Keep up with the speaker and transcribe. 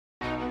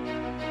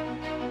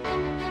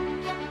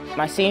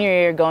My senior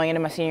year, going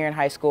into my senior year in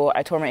high school,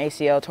 I tore my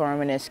ACL, tore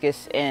my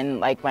meniscus in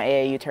like my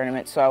AAU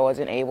tournament, so I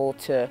wasn't able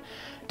to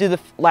do the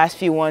last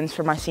few ones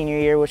for my senior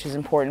year, which is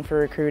important for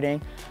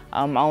recruiting.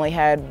 I only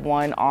had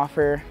one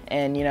offer,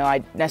 and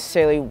I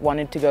necessarily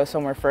wanted to go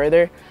somewhere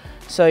further.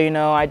 So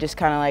I just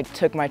kind of like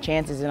took my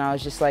chances, and I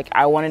was just like,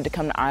 I wanted to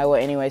come to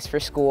Iowa anyways for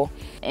school,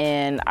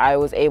 and I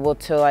was able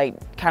to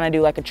like kind of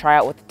do like a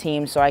tryout with the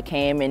team. So I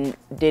came and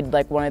did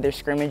like one of their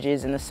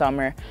scrimmages in the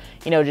summer,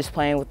 just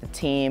playing with the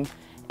team.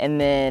 And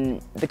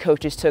then the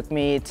coaches took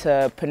me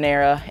to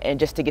Panera and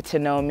just to get to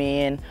know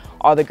me, and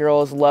all the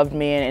girls loved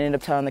me and ended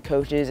up telling the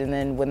coaches. And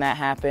then when that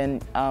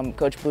happened,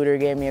 Coach Bluter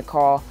gave me a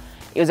call.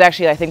 It was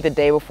actually, I think, the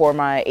day before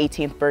my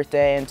 18th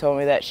birthday, and told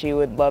me that she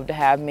would love to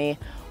have me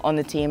on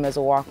the team as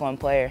a walk-on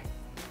player.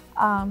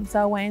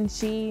 So when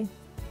she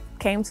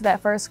came to that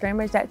first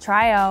scrimmage, that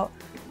tryout,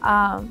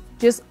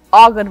 just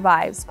all good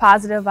vibes,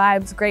 positive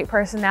vibes, great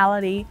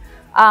personality,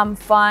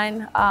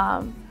 fun,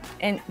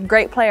 and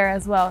great player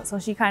as well. So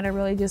she kind of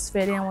really just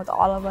fit in with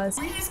all of us.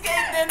 We just gave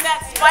them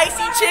that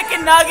spicy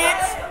chicken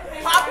nuggets,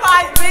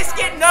 Popeye's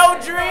biscuit, no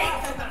drink.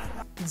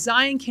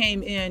 Zion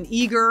came in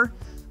eager,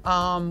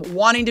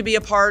 wanting to be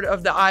a part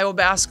of the Iowa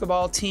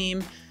basketball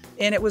team,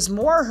 and it was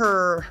more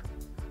her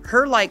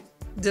like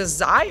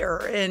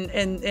desire,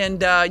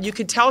 and you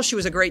could tell she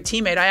was a great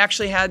teammate. I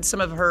actually had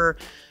some of her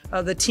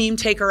the team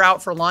take her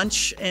out for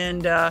lunch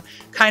and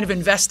kind of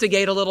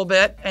investigate a little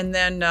bit. And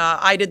then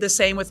I did the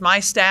same with my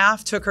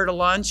staff, took her to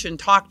lunch and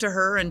talked to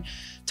her and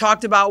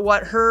talked about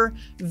what her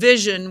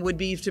vision would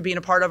be to being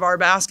a part of our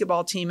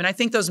basketball team. And I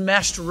think those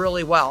meshed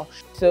really well.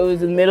 So it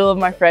was the middle of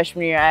my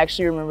freshman year. I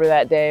actually remember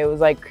that day. It was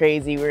like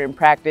crazy. We were in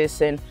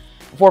practice, and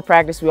before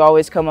practice, we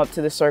always come up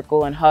to the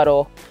circle and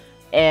huddle.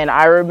 And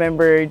I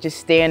remember just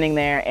standing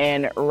there,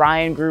 and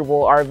Ryan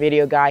Grubel, our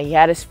video guy, he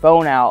had his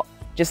phone out,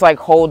 just like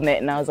holding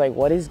it, and I was like,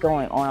 what is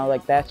going on? I was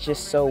like, that's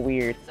just so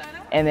weird.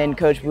 And then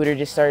Coach Bluter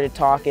just started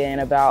talking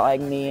about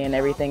like me and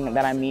everything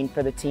that I mean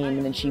for the team,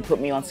 and then she put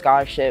me on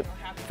scholarship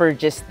for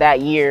just that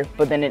year,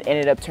 but then it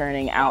ended up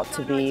turning out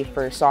to be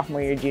for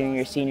sophomore year, junior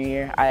year, senior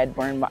year. I had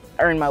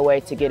earned my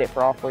way to get it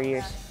for all 4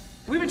 years.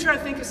 We've been trying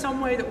to think of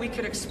some way that we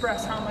could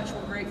express how much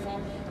we're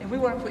grateful, and we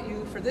want to put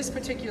you for this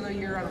particular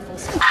year on a full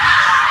season.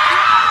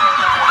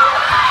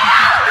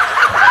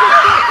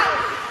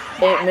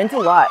 It meant a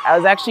lot. I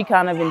was actually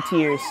kind of in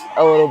tears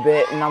a little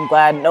bit, and I'm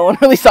glad no one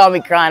really saw me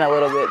crying a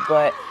little bit,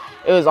 but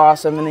it was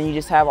awesome. And then you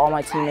just have all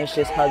my teammates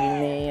just hugging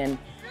me and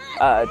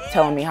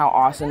telling me how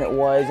awesome it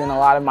was. And a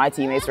lot of my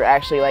teammates were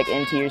actually like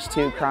in tears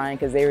too, crying,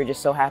 because they were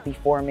just so happy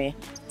for me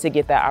to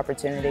get that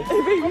opportunity.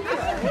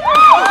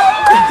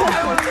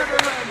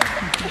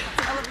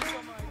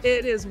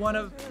 It is one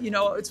of,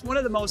 it's one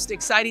of the most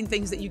exciting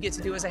things that you get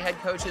to do as a head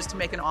coach, is to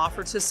make an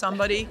offer to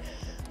somebody.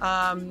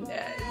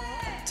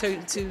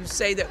 To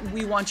say that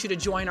we want you to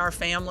join our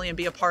family and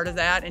be a part of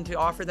that, and to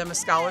offer them a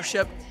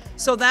scholarship.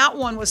 So that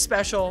one was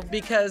special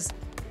because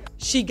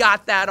she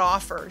got that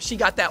offer. She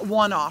got that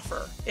one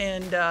offer,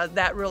 and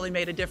that really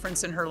made a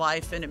difference in her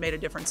life, and it made a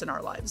difference in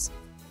our lives.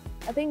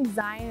 I think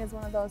Zion is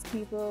one of those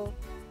people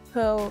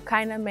who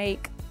kind of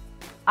make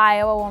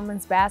Iowa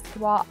women's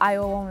basketball,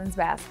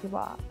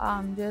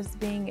 just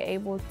being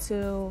able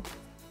to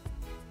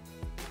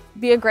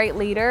be a great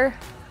leader.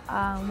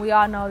 We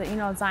all know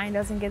that, Zion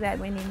doesn't get that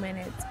many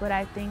minutes, but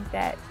I think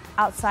that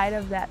outside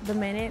of the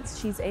minutes,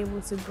 she's able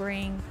to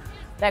bring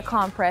that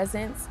calm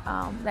presence,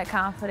 that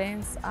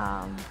confidence,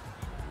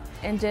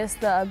 and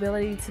just the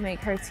ability to make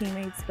her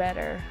teammates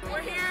better. We're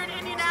here in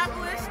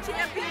Indianapolis,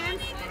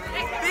 champions.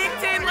 Big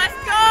Ten, let's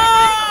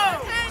go!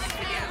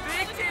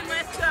 Big Ten,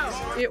 let's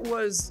go! It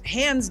was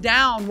hands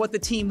down what the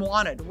team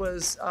wanted,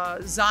 was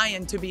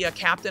Zion to be a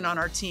captain on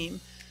our team.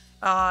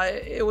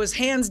 It was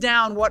hands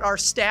down what our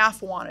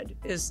staff wanted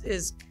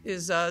is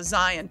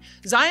Zion.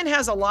 Zion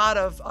has a lot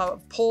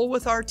of pull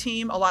with our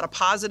team, a lot of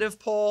positive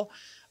pull.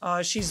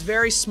 She's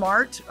very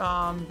smart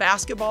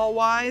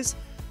basketball-wise,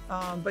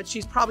 but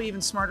she's probably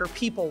even smarter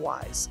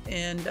people-wise.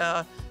 And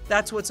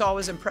that's what's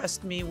always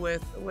impressed me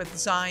with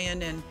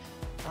Zion, and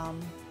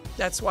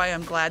that's why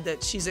I'm glad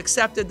that she's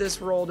accepted this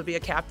role to be a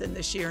captain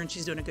this year, and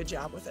she's doing a good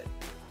job with it.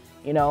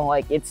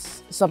 Like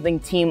it's something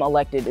team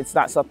elected. It's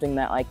not something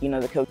that like,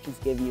 the coaches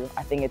give you.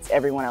 I think it's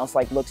everyone else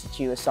like looks at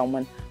you as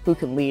someone who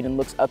can lead and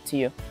looks up to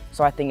you.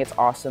 So I think it's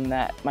awesome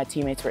that my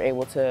teammates were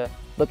able to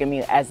look at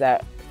me as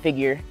that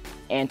figure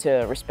and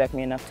to respect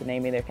me enough to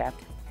name me their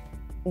captain.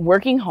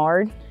 Working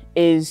hard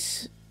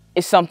is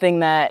something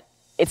that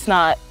it's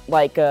not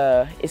like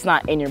it's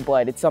not in your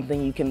blood. It's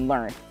something you can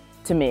learn,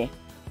 to me.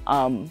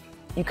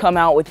 You come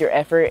out with your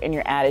effort and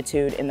your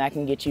attitude, and that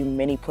can get you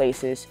many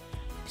places.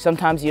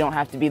 Sometimes you don't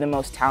have to be the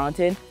most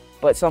talented,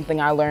 but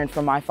something I learned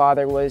from my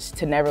father was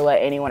to never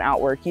let anyone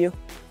outwork you.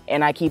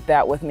 And I keep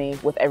that with me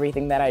with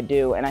everything that I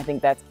do. And I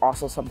think that's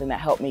also something that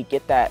helped me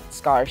get that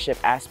scholarship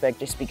aspect,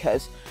 just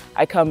because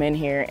I come in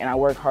here and I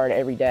work hard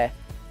every day.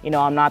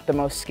 I'm not the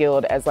most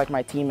skilled as like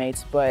my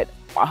teammates, but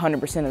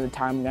 100% of the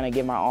time I'm gonna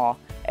give my all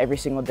every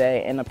single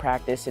day in the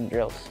practice and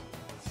drills.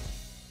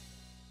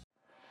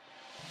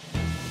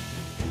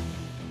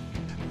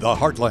 The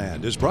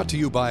Heartland is brought to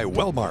you by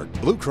Wellmark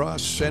Blue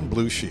Cross and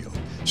Blue Shield,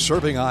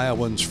 serving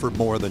Iowans for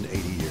more than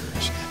 80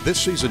 years.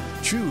 This season,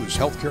 choose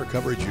healthcare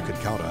coverage you can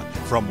count on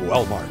from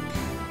Wellmark.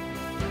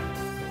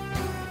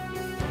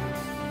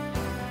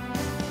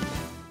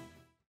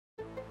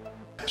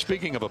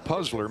 Speaking of a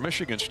puzzler,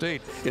 Michigan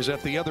State is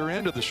at the other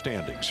end of the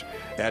standings.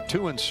 At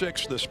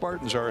 2-6, the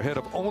Spartans are ahead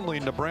of only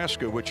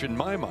Nebraska, which in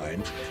my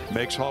mind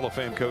makes Hall of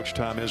Fame coach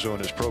Tom Izzo and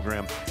his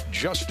program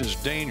just as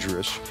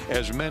dangerous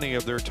as many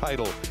of their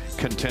title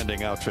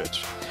contending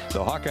outfits.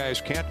 The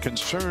Hawkeyes can't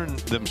concern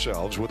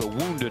themselves with a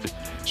wounded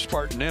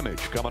Spartan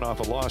image. Coming off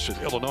a loss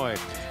at Illinois,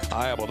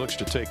 Iowa looks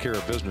to take care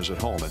of business at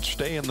home and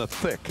stay in the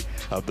thick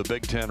of the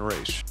Big Ten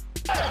race.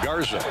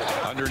 Garza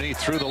underneath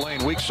through the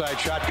lane, weak side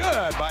shot,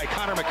 good by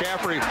Connor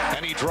McCaffrey,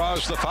 and he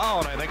draws the foul,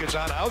 and I think it's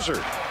on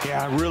Hauser.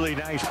 Yeah, really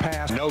nice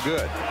pass. No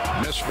good.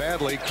 Missed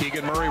badly.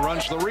 Keegan Murray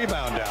runs the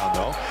rebound down,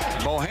 though.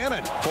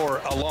 Bohannon for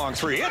a long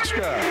three. It's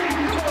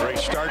good. Great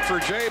start for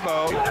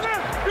J-Bo.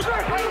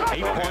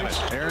 8 points.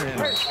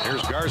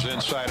 Here's Garza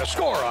inside. A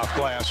score off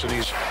glass, and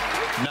he's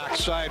knocked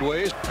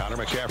sideways. Connor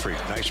McCaffrey,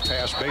 nice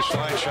pass,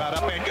 baseline shot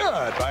up, and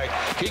good by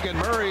Keegan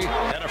Murray,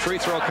 and a free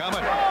throw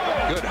coming.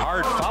 Good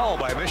hard foul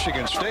by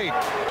Michigan State.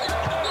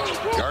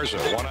 Garza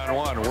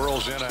one-on-one,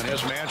 whirls in on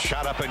his man,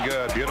 shot up and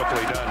good,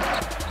 beautifully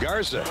done.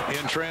 Garza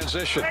in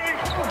transition,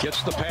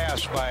 gets the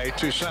pass by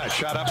Toussaint,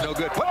 shot up no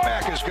good, put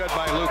back is good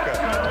by Luka.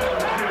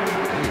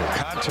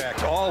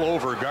 Contact all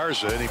over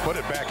Garza, and he put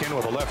it back in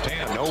with a left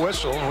hand, no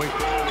whistle, and we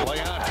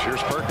play on.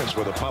 Here's Perkins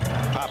with a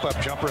pop-up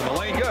jumper in the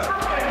lane, good.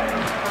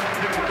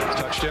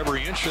 Touched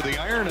every inch of the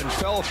iron and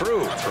fell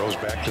through. Throws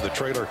back to the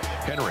trailer.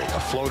 Henry, a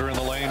floater in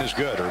the lane is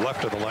good, or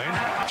left of the lane.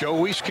 Joe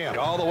Wieskamp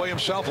all the way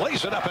himself,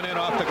 lays it up and in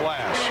off the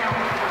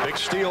glass. Big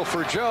steal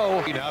for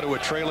Joe. Now to a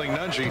trailing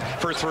Nunji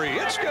for three.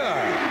 It's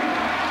good.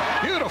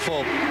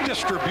 Beautiful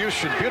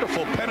distribution,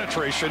 beautiful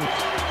penetration,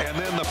 and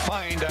then the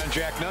find on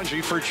Jack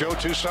Nunji for Joe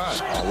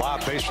Toussaint. A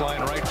lob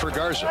baseline right for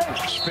Garza.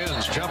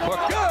 Spins, jump hook,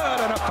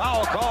 good, and a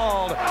foul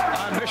called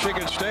on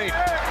Michigan State.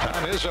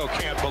 Tom Izzo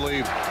can't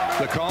believe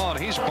the call, and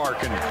he's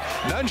barking.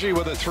 Nunji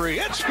with a three,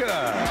 it's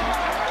good.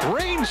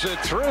 Rains it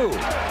through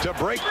to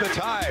break the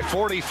tie,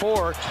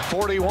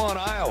 44-41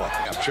 Iowa.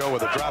 Joe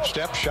with a drop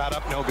step, shot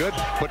up, no good.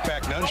 Put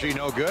back Nunji,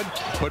 no good.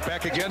 Put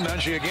back again,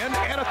 Nunji again,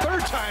 and a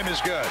third time is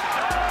good.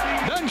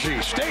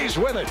 Nunji stays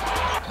with it.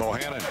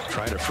 Bohannon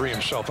trying to free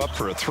himself up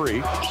for a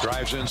three.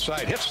 Drives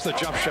inside, hits the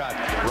jump shot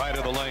right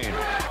of the lane.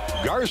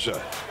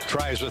 Garza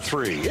tries a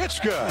three. It's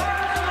good.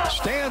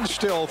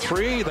 Standstill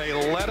three. They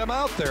let him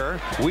out there.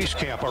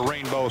 Wieskamp, a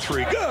rainbow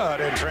three.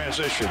 Good in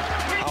transition.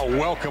 How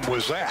welcome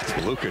was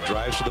that? Luka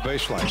drives to the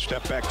baseline.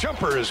 Step back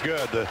jumper is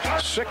good. The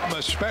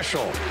Sigma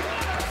special.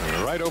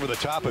 Right over the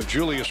top of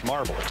Julius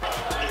Marble.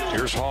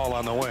 Here's Hall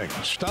on the wing.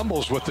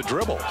 Stumbles with the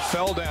dribble.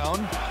 Fell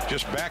down.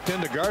 Just backed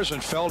into Garza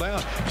and fell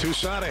down.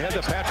 Toussaint ahead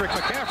to Patrick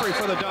McCaffrey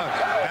for the dunk.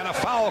 And a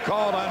foul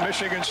called on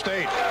Michigan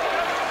State.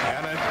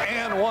 And an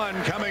and one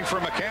coming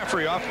from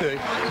McCaffrey off the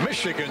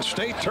Michigan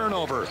State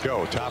turnover.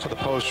 Go, top of the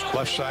post,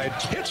 left side,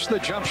 hits the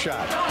jump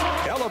shot.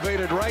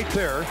 Elevated right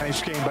there.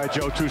 Nice game by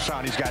Joe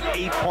Toussaint. He's got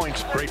 8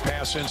 points. Great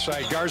pass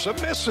inside. Garza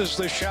misses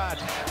the shot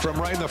from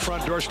right in the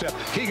front doorstep.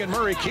 Keegan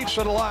Murray keeps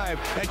it alive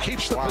and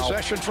keeps the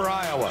possession for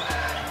Iowa.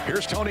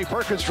 Here's Tony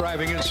Perkins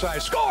driving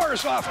inside.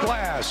 Scores off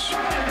glass.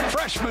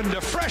 Freshman to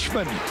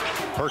freshman.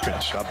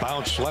 Perkins, a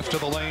bounce left to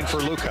the lane for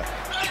Luka.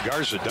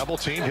 Garza double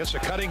team, hits a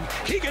cutting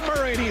Keegan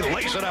Murray, and he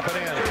lays it up and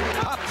in.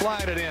 Pop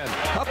flied it in,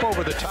 up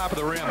over the top of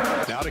the rim.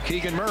 Now to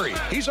Keegan Murray.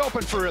 He's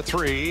open for a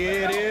three.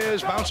 It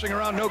is bouncing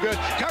around, no good.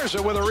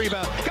 Garza with a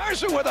rebound.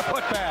 Garza with a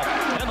putback.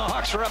 And the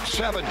Hawks are up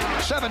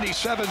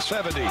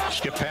 77-70.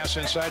 Skip pass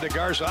inside to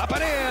Garza, up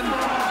and in.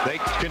 They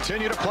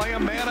continue to play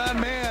him man on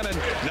man, and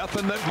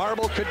nothing that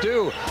Marble could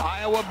do.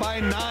 Iowa by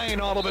 9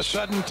 all of a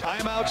sudden.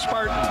 Timeout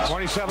Spartans.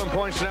 27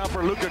 points now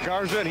for Luka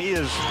Garza, and he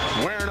is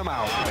wearing them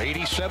out.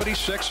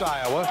 80-76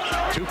 Iowa.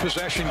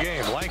 2-possession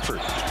game. Langford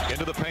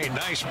into the paint.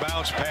 Nice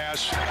bounce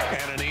pass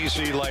and an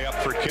easy layup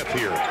for Kip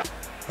here.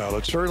 Well,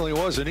 it certainly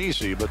wasn't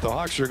easy, but the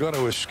Hawks are going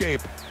to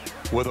escape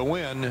with a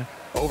win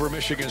over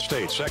Michigan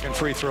State. Second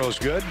free throw is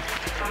good.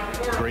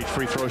 Great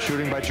free throw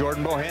shooting by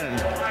Jordan Bohannon.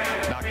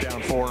 Knocked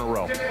down 4 in a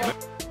row.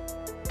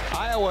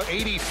 Iowa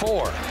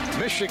 84,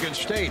 Michigan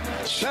State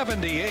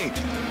 78.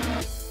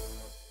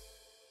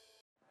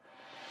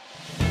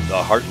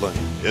 The Heartland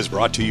is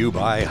brought to you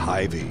by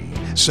Hy-Vee.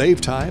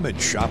 Save time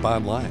and shop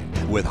online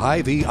with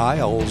Hy-Vee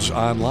Aisles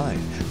Online.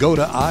 Go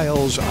to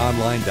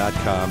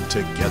aislesonline.com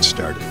to get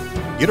started.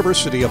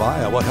 University of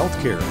Iowa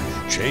Healthcare,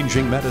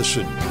 changing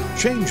medicine,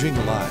 changing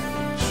lives.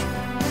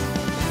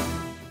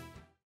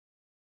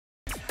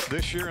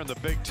 This year in the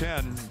Big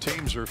Ten,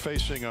 teams are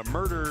facing a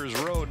murderer's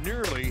row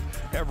nearly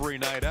every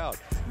night out.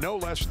 No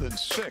less than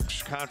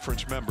 6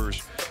 conference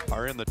members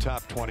are in the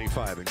top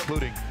 25,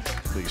 including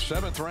the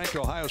 7th-ranked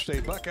Ohio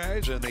State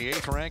Buckeyes and the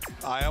 8th-ranked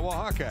Iowa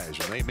Hawkeyes,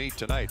 and they meet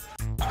tonight.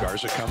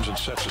 Garza comes and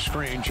sets a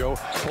screen. Joe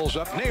pulls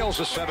up, nails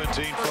a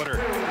 17-footer.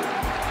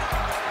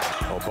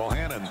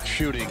 Bohannon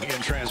shooting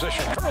in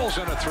transition, curls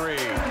in a 3.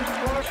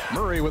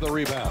 Murray with a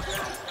rebound.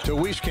 to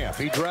Wieskamp.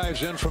 He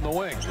drives in from the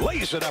wing,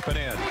 lays it up and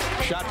in.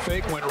 Shot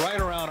fake went right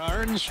around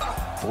Arns,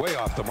 way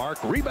off the mark.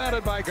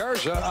 Rebounded by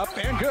Garza, up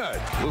and good.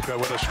 Luka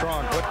with a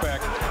strong putback.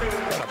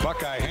 Got a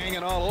Buckeye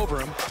hanging all over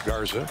him.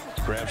 Garza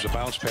grabs a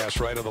bounce pass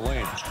right of the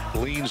lane.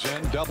 Leans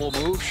in, double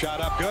move, shot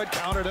up good,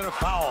 countered and a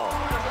foul.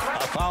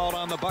 A foul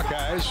on the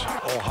Buckeyes.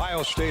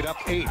 Ohio State up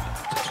 8.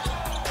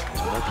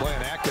 They're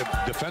playing active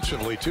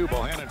defensively too.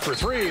 Bohannon for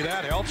 3,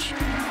 that helps.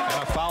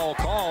 And a foul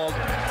called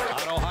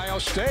on Ohio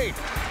State.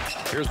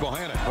 Here's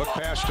Bohannon, hook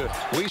pass to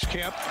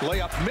Wieskamp,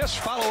 layup miss,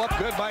 follow up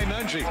good by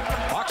Nunji.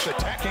 Hawks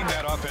attacking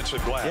that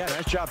offensive glass. Yeah,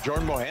 nice job,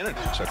 Jordan Bohannon.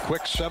 It's a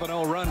quick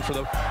 7-0 run for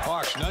the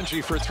Hawks.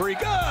 Nunji for 3,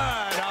 good,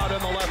 out in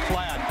the left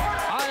flat.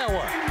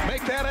 Iowa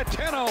make that a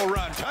 10-0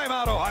 run.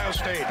 Timeout Ohio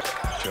State.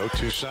 Joe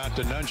Toussaint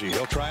to Nunji.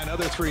 He'll try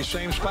another 3,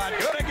 same spot,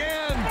 good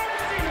again.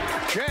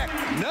 Jack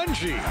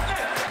Nunji.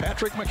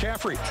 Patrick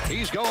McCaffrey,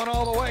 he's going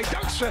all the way,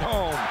 dunks it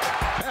home.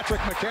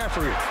 Patrick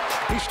McCaffrey,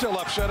 he's still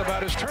upset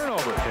about his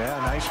turnover. Yeah,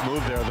 nice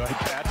move there, though.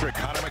 Patrick,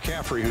 Connor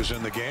McCaffrey, who's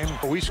in the game.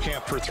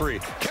 Wieskamp for 3.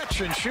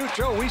 Catch and shoot.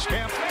 Joe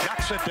Wieskamp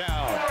knocks it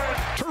down.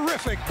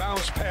 Terrific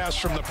bounce pass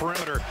from the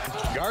perimeter.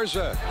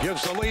 Garza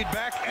gives the lead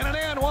back, and an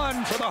and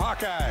one for the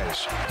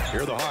Hawkeyes.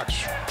 Here the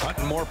Hawks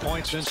hunting more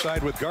points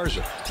inside with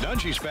Garza.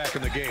 Nunji's back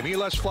in the game. He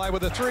lets fly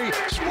with a 3.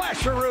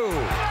 Splasharoo.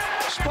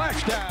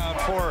 Splash down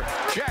for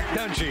Jack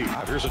Nunji.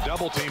 Here's a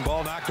double team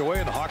ball knocked away,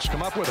 and the Hawks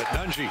come up with it.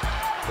 Nunji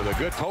with a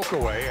good poke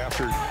away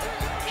after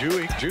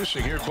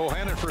juicing. Here's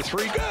Bohannon for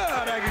 3. Good.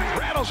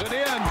 Rattles it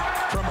in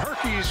from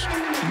Herky's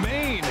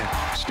main.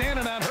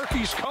 Standing on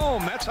Herky's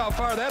comb. That's how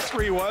far that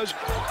 3 was.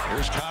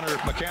 Here's Connor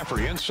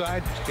McCaffrey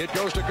inside. It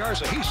goes to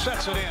Garza. He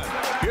sets it in.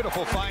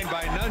 Beautiful find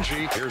by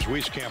Nunji. Here's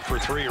Wieskamp for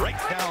 3. Right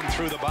down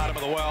through the bottom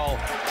of the well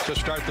to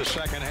start the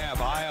second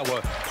half.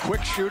 Iowa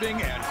quick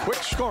shooting and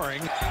quick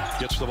scoring.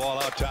 Gets the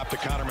ball out top to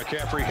Connor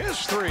McCaffrey.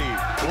 His 3.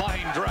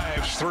 Line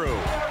drives through.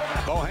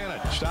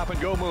 Bohannon, stop and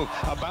go move.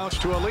 A bounce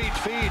to a lead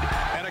feed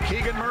and a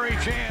Keegan Murray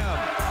jam.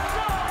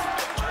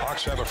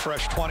 Hawks have a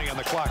fresh 20 on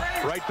the clock.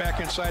 Right back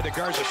inside to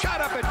Garza.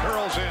 Shot up, it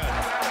curls in.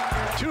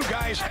 2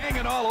 guys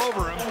hanging all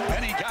over him,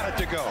 and he got it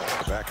to go.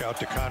 Back out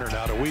to Connor,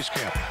 now to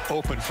Wieskamp.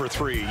 Open for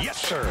 3. Yes,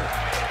 sir.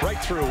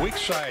 Right through, weak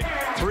side.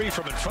 3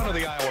 from in front of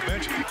the Iowa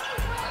bench.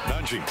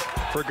 Nunji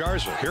for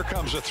Garza. Here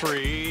comes a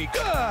 3.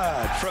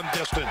 Good from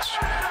distance.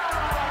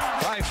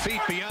 5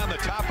 feet beyond the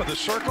top of the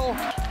circle.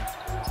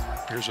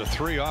 Here's a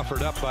 3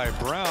 offered up by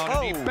Brown,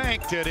 and he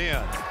banked it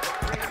in.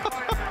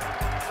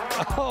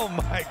 Oh,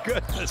 my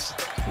goodness.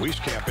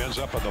 Wieskamp ends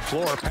up on the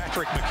floor.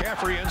 Patrick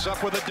McCaffrey ends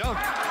up with a dunk.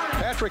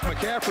 Patrick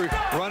McCaffrey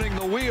running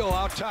the wheel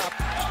out top.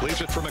 Leaves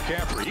it for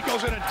McCaffrey. He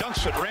goes in and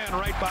dunks it. Ran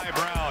right by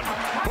Brown.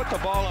 Put the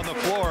ball on the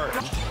floor.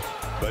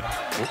 But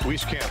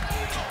Wieskamp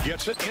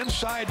gets it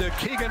inside to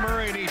Keegan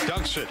Murray, and he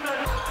dunks it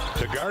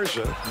to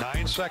Garza.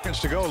 9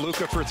 seconds to go.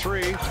 Luka for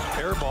 3.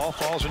 Air ball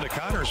falls into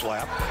Connor's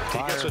lap. He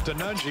gets it to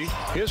Nunji.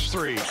 His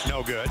 3,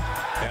 no good.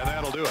 And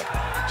that'll do it.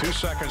 2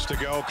 seconds to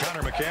go.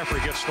 Connor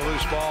McCaffrey gets the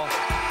loose ball,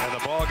 and the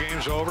ball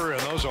game's over.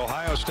 And those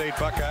Ohio State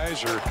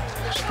Buckeyes are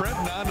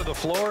sprinting onto the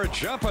floor,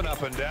 jumping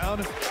up and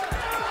down.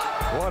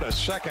 What a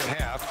second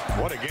half.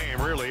 What a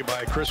game, really,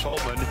 by Chris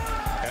Holtman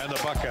and the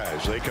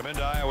Buckeyes. They come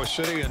into Iowa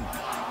City and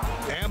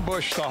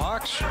ambush the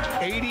Hawks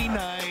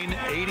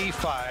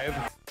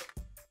 89-85.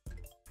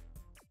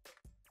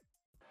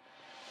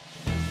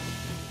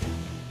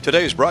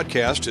 Today's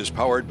broadcast is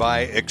powered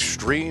by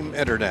Extreme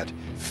Internet.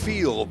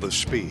 Feel the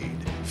speed.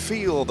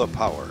 Feel the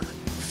power.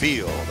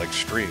 Feel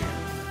Extreme.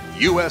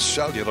 U.S.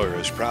 Cellular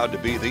is proud to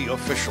be the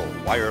official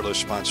wireless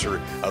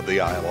sponsor of the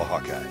Iowa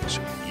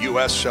Hawkeyes.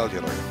 U.S.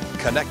 Cellular,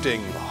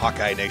 connecting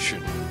Hawkeye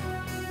Nation.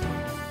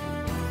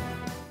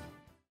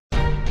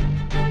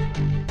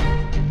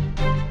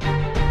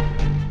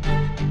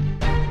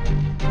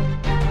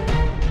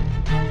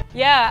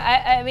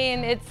 Yeah, I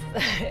mean, it's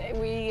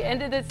we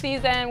ended the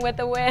season with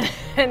a win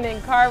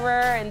in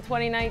Carver in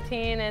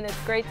 2019, and it's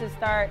great to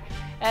start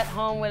at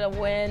home with a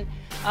win.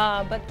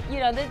 But you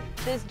know,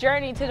 this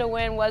journey to the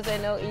win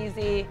wasn't no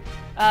easy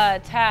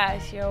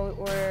task. You know,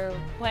 we're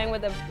playing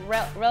with a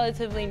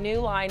relatively new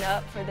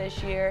lineup for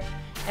this year,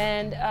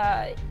 and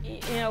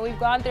you know, we've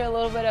gone through a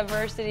little bit of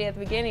adversity at the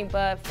beginning,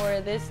 but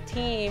for this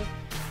team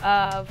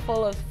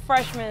full of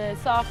freshmen and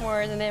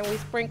sophomores, and then we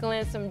sprinkle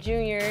in some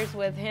juniors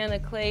with Hannah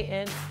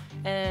Clayton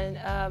and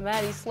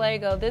Maddie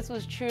Slago, this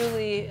was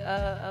truly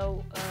a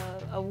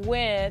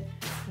win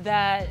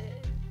that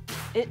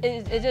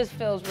it just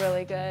feels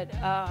really good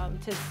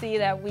to see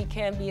that we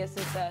can be a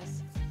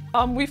success.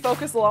 We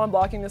focused a lot on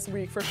blocking this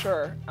week for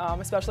sure,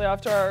 especially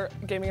after our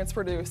game against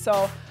Purdue.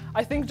 So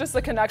I think just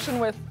the connection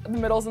with the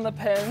middles and the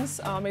pins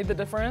made the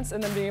difference,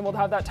 and then being able to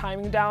have that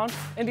timing down.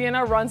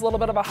 Indiana runs a little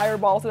bit of a higher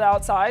ball to the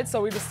outside,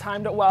 so we just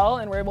timed it well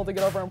and were able to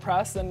get over and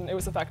press, and it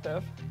was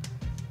effective.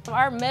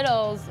 Our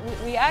middles,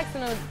 we asked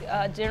them to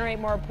generate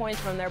more points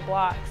from their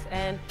blocks,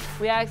 and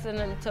we asked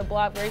them to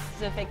block very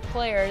specific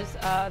players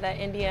that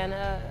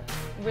Indiana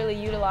really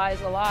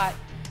utilized a lot.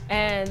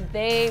 And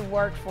they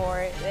worked for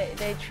it.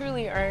 They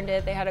truly earned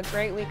it. They had a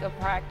great week of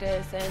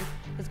practice, and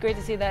it's great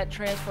to see that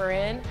transfer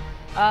in.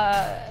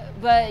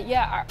 But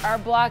yeah, our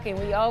blocking,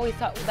 we always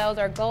thought that was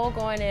our goal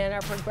going in.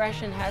 Our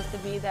progression has to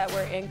be that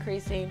we're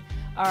increasing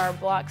our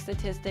block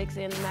statistics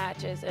in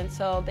matches. And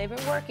so they've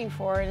been working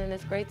for it, and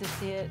it's great to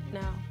see it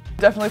now.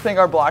 Definitely think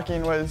our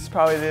blocking was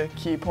probably the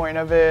key point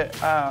of it.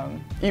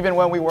 Even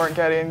when we weren't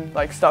getting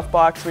like stuff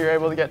blocks, we were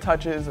able to get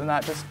touches, and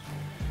that just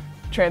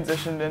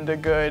transitioned into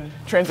good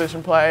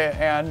transition play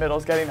and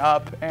middles getting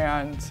up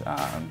and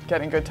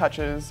getting good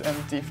touches,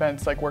 and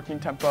defense like working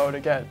tempo to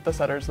get the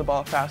setters the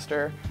ball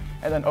faster,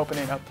 and then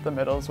opening up the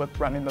middles with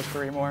running the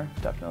three more,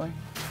 definitely.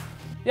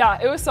 Yeah,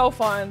 it was so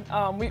fun.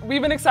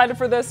 We've been excited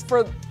for this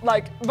for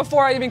like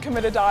before I even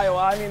committed to Iowa.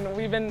 I mean,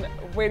 we've been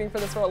waiting for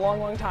this for a long,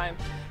 long time.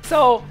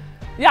 So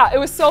yeah, it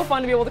was so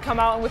fun to be able to come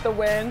out with a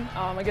win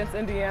against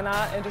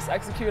Indiana and just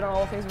execute on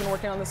all the things we've been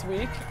working on this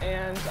week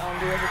and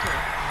do as a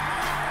team.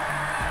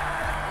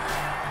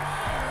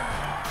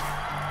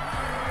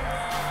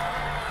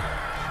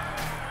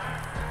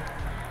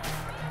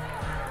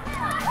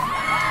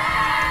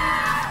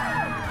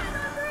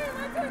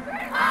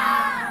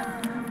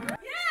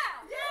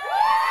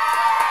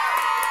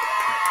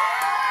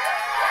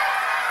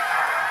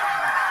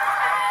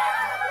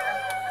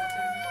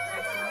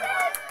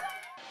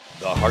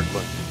 The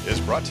Heartland is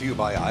brought to you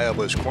by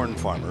Iowa's corn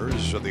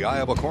farmers of the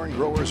Iowa Corn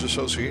Growers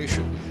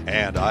Association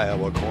and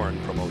Iowa Corn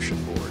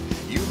Promotion Board.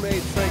 You may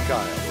think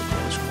Iowa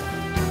grows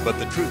corn, but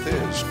the truth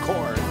is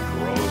corn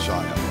grows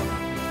Iowa.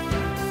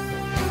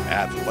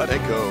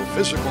 Athletico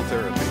Physical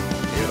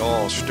Therapy. It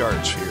all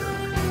starts here.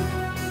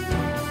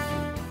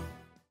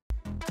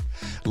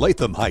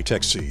 Latham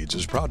High-Tech Seeds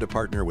is proud to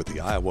partner with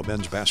the Iowa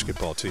men's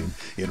basketball team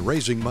in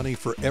raising money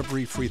for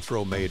every free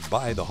throw made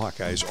by the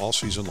Hawkeyes all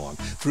season long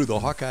through the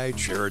Hawkeye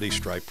Charity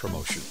Stripe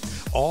promotion.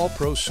 All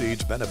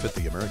proceeds benefit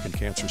the American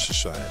Cancer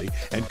Society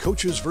and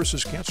Coaches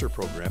vs. Cancer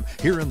program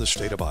here in the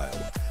state of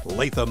Iowa.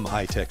 Latham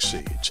High-Tech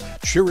Seeds,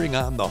 cheering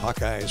on the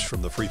Hawkeyes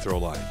from the free throw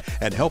line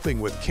and helping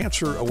with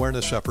cancer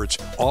awareness efforts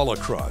all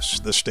across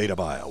the state of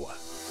Iowa.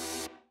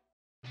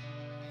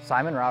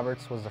 Simon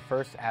Roberts was the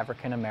first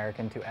African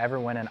American to ever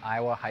win an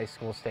Iowa High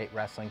School State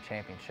Wrestling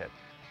Championship.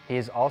 He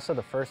is also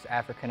the first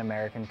African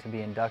American to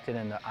be inducted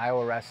in the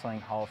Iowa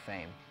Wrestling Hall of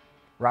Fame.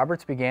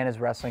 Roberts began his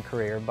wrestling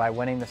career by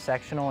winning the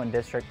sectional and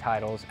district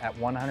titles at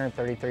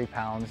 133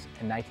 pounds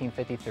in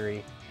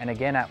 1953 and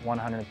again at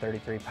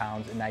 133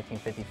 pounds in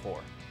 1954.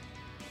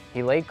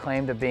 He laid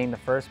claim to being the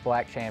first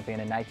black champion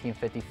in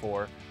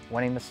 1954,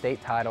 winning the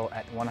state title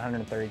at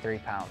 133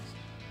 pounds.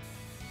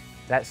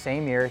 That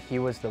same year, he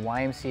was the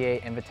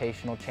YMCA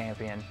Invitational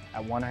Champion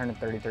at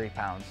 133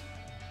 pounds.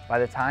 By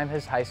the time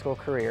his high school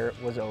career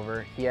was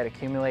over, he had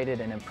accumulated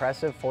an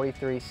impressive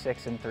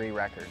 43-6-3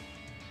 record.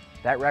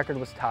 That record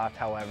was topped,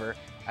 however,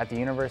 at the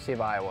University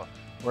of Iowa,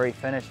 where he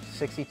finished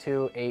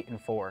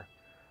 62-8-4.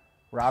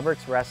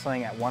 Roberts,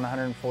 wrestling at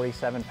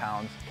 147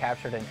 pounds,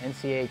 captured an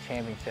NCAA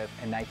championship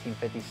in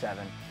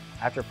 1957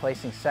 after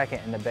placing second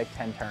in the Big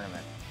Ten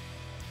tournament.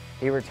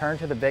 He returned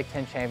to the Big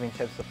Ten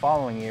championships the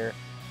following year,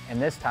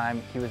 and this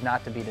time he was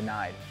not to be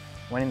denied,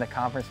 winning the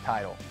conference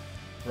title.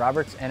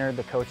 Roberts entered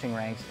the coaching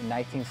ranks in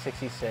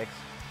 1966,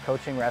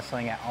 coaching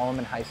wrestling at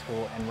Alleman High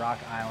School in Rock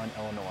Island,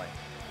 Illinois.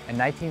 In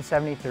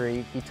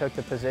 1973, he took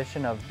the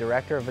position of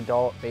Director of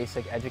Adult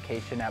Basic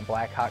Education at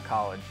Black Hawk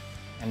College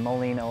in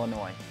Moline,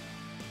 Illinois.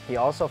 He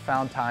also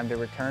found time to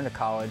return to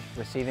college,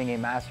 receiving a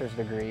master's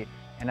degree,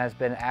 and has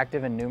been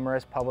active in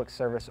numerous public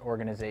service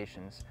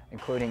organizations,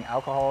 including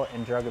alcohol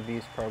and drug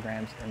abuse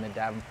programs in the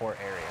Davenport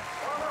area.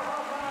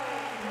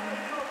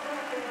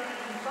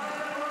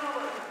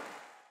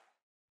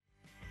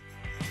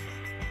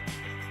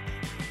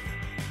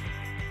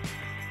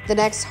 The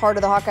next Heart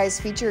of the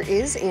Hawkeyes feature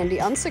is Andy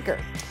Unsicker.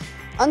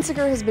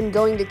 Unsicker has been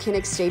going to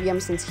Kinnick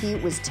Stadium since he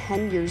was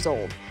 10 years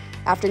old.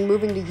 After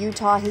moving to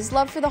Utah, his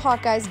love for the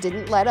Hawkeyes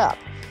didn't let up.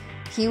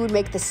 He would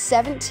make the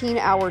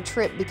 17-hour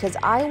trip because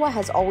Iowa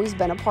has always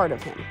been a part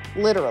of him,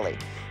 literally.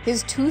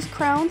 His tooth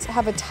crowns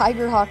have a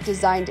tiger hawk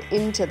designed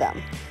into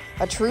them.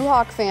 A true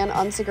Hawk fan,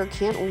 Unsicker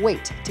can't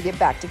wait to get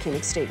back to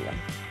Kinnick Stadium.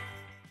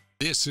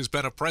 This has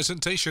been a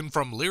presentation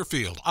from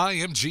Learfield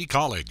IMG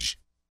College.